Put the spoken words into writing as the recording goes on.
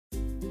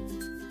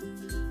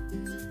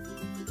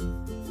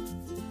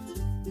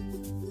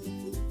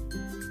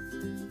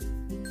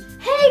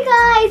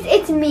Hey guys,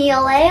 it's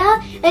Mya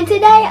Rae, and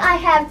today I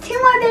have two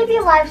more baby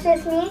lives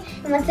with me,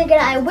 and once again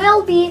I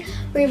will be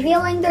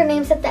revealing their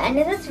names at the end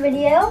of this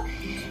video.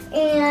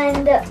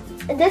 And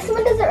this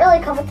one doesn't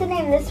really come with the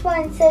name. This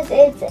one says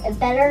it's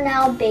Better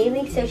Now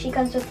Bailey, so she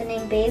comes with the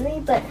name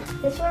Bailey, but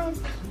this one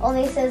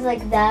only says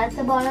like that at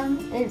the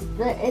bottom.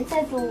 It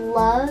says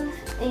Love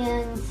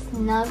and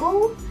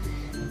Snuggle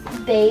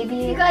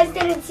Baby. If you guys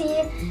didn't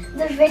see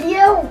the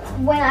video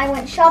when I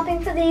went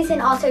shopping for these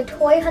and also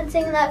toy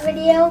hunting in that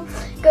video,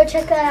 go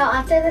check that out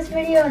after this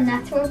video, and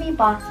that's where we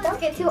boxed them.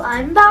 Get to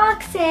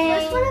unboxing.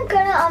 First one I'm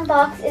gonna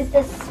unbox is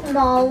the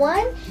small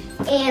one,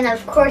 and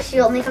of course she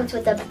only comes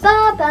with a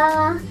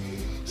baba.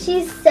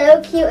 She's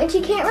so cute, and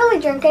she can't really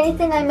drink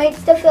anything. I might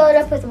still fill it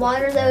up with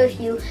water though if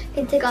you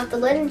can take off the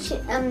lid,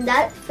 and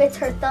that fits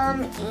her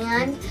thumb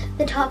and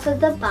the top of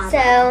the baba.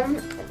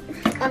 So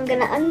I'm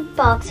gonna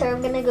unbox her.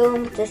 I'm gonna go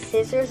in with the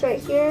scissors right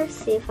here.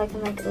 See if I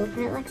can like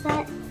open it like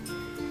that.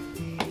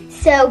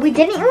 So we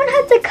didn't even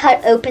have to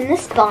cut open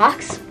this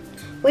box.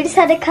 We just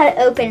had to cut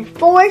open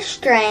 4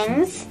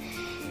 strings.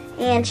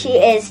 And she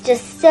is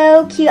just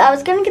so cute. I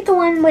was gonna get the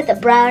one with the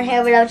brown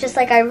hair, but I was just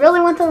like, I really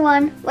want the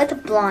one with the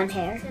blonde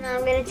hair. So now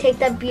I'm gonna take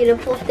that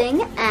beautiful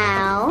thing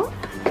out.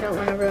 I don't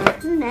wanna ruin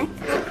her neck.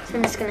 So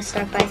I'm just gonna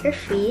start by her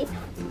feet.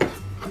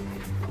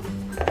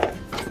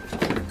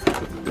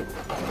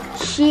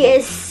 She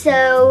is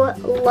so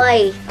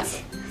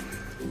light.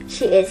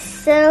 She is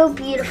so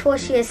beautiful.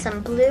 She has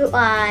some blue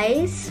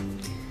eyes,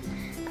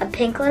 a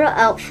pink little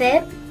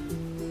outfit.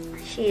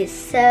 She is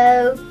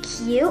so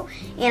cute.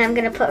 And I'm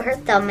gonna put her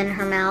thumb in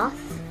her mouth.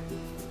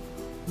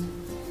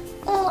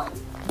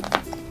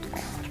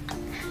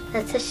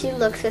 That's how she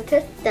looks with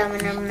her thumb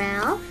in her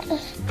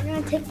mouth. I'm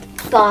gonna take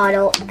the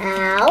bottle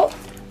out.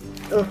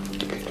 Ooh.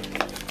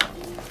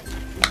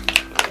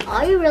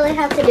 All you really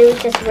have to do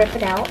is just rip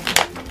it out.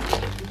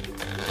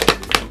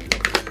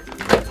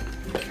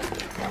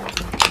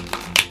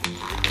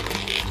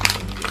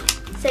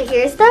 So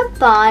here's the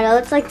bottle.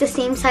 It's like the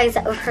same size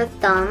of her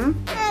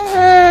thumb.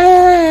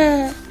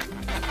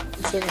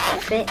 See if it can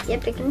fit.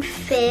 Yep, it can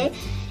fit.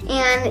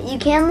 And you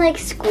can like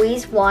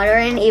squeeze water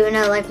in, even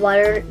though like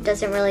water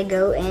doesn't really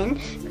go in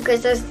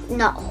because there's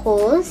not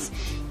holes,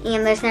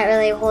 and there's not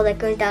really a hole that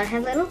goes down her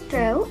little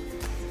throat.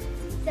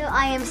 So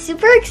I am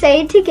super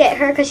excited to get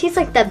her because she's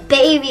like the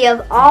baby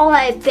of all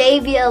my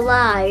baby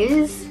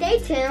alives. Stay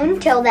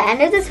tuned till the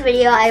end of this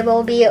video. I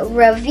will be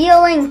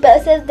revealing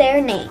both of their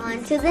names.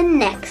 On to the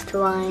next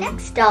one.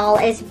 Next doll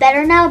is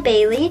Better Now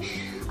Bailey.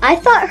 I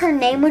thought her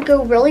name would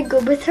go really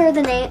good with her,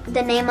 the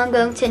name I'm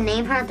going to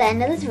name her at the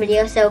end of this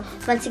video. So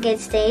once again,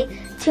 stay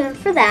tuned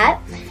for that.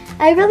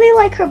 I really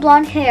like her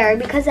blonde hair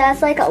because it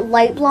has like a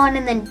light blonde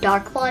and then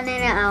dark blonde in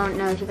it. I don't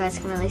know if you guys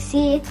can really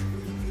see,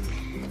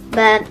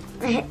 but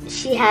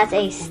she has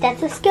a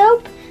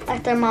stethoscope, a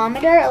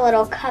thermometer, a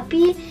little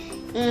cuppy,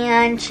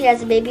 and she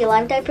has a baby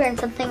alive diaper and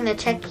something to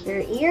check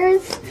your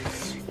ears.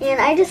 And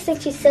I just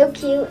think she's so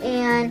cute,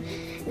 and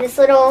this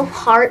little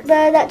heart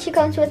bow that she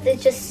comes with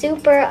is just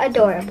super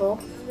adorable.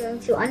 I'm going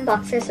to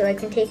unbox her so I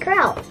can take her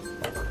out.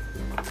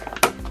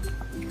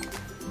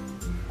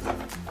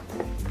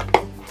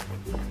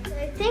 So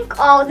I think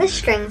all the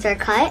strings are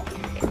cut.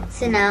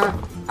 So now,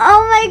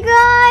 oh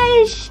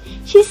my gosh!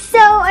 She's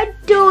so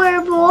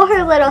adorable,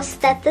 her little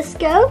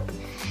stethoscope.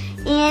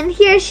 And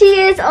here she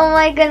is. Oh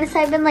my goodness,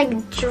 I've been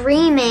like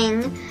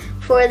dreaming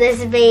for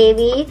this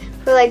baby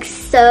for like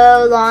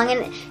so long.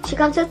 And she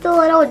comes with a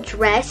little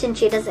dress, and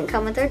she doesn't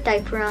come with her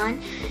diaper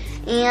on.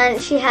 And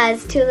she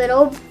has 2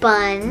 little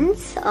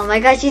buns. Oh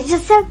my gosh, she's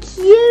just so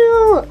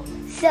cute.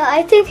 So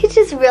I think it's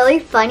just really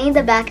funny,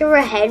 the back of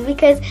her head,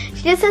 because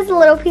she just has a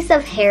little piece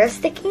of hair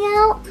sticking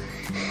out.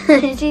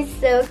 She's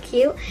so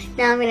cute.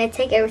 Now I'm going to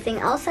take everything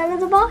else out of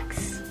the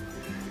box.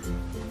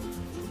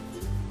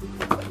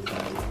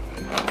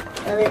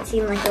 Well, it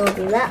seemed like it would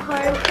be that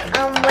hard.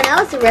 When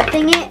I was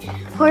ripping it,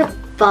 her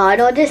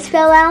bottle just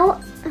fell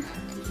out.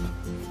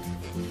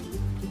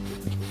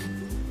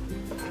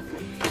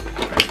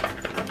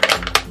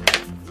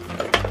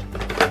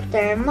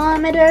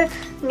 Thermometer.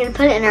 I'm going to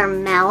put it in her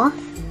mouth.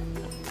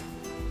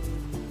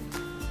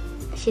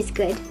 She's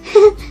good.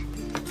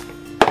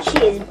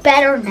 She is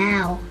better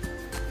now.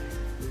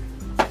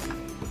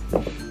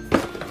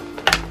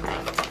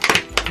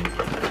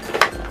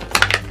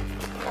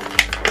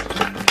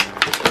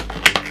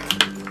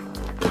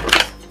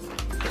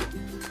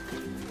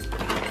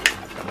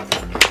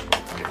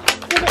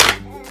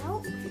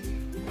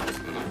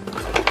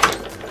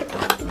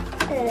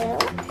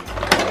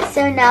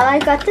 So now I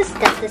got the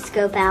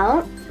stethoscope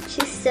out.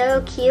 She's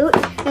so cute.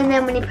 And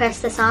then when you press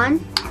this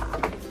on,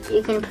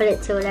 you can put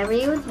it to whatever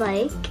you would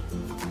like.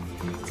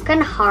 It's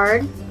kind of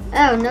hard.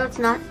 Oh, no, it's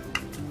not.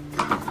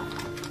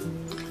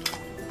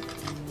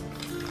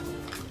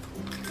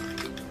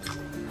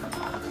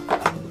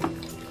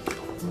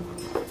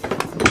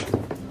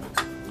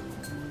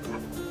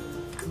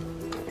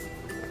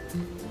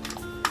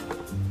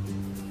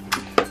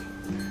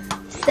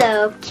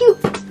 So cute.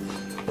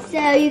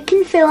 So you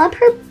can fill up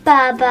her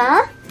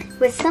baba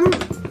with some,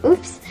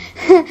 oops,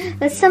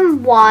 with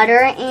some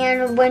water,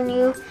 and when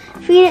you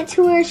feed it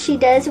to her, she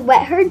does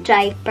wet her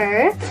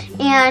diaper.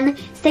 And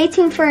stay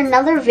tuned for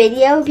another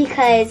video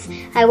because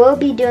I will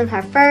be doing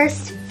her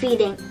first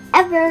feeding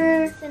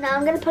ever. So now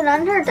I'm going to put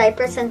on her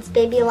diaper since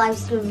Baby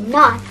Alives do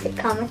not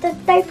come with the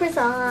diapers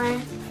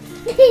on.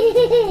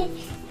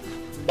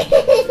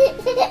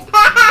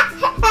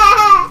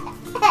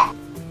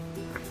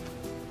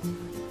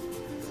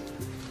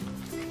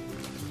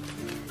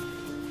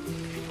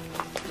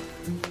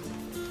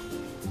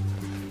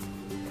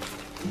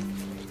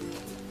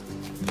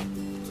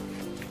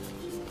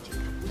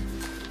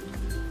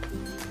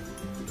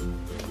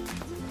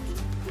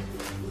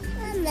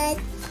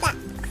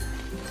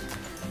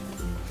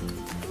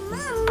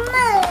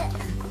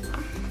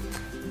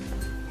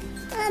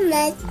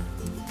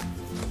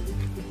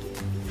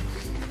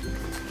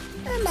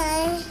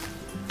 Mama.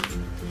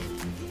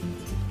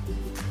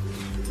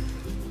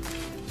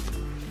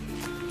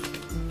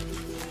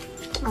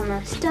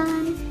 Almost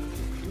done.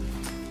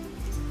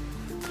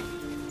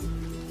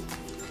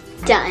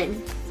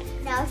 Done.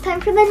 Now it's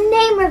time for the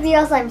name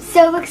reveals. I'm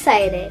so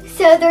excited.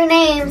 So their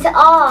names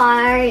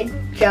are,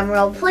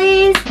 drumroll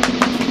please.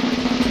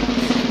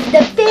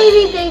 The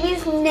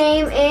baby's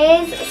name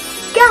is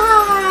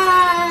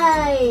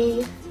Sky.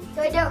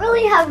 So I don't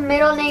really have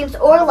middle names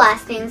or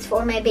last names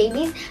for my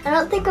babies. I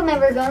don't think I'm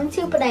ever going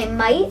to, but I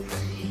might.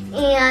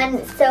 And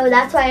so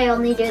that's why I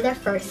only do their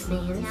first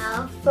names.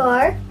 Now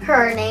for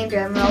her name,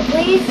 drumroll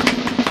please.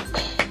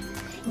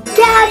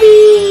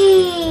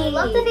 Gabby! I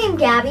love the name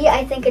Gabby.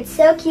 I think it's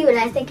so cute and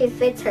I think it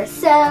fits her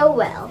so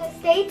well. So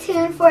stay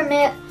tuned for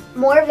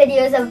more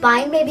videos of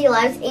buying Baby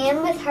Alives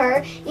and with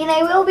her. And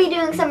I will be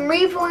doing some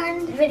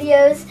reborn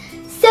videos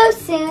so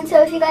soon.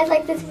 So if you guys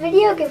like this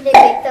video, give it a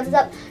big thumbs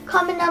up.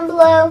 Comment down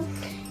below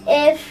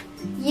if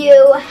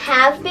you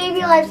have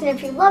Baby Alives and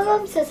if you love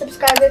them. So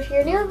subscribe if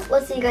you're new.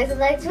 We'll see you guys in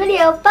the next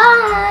video.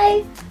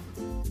 Bye!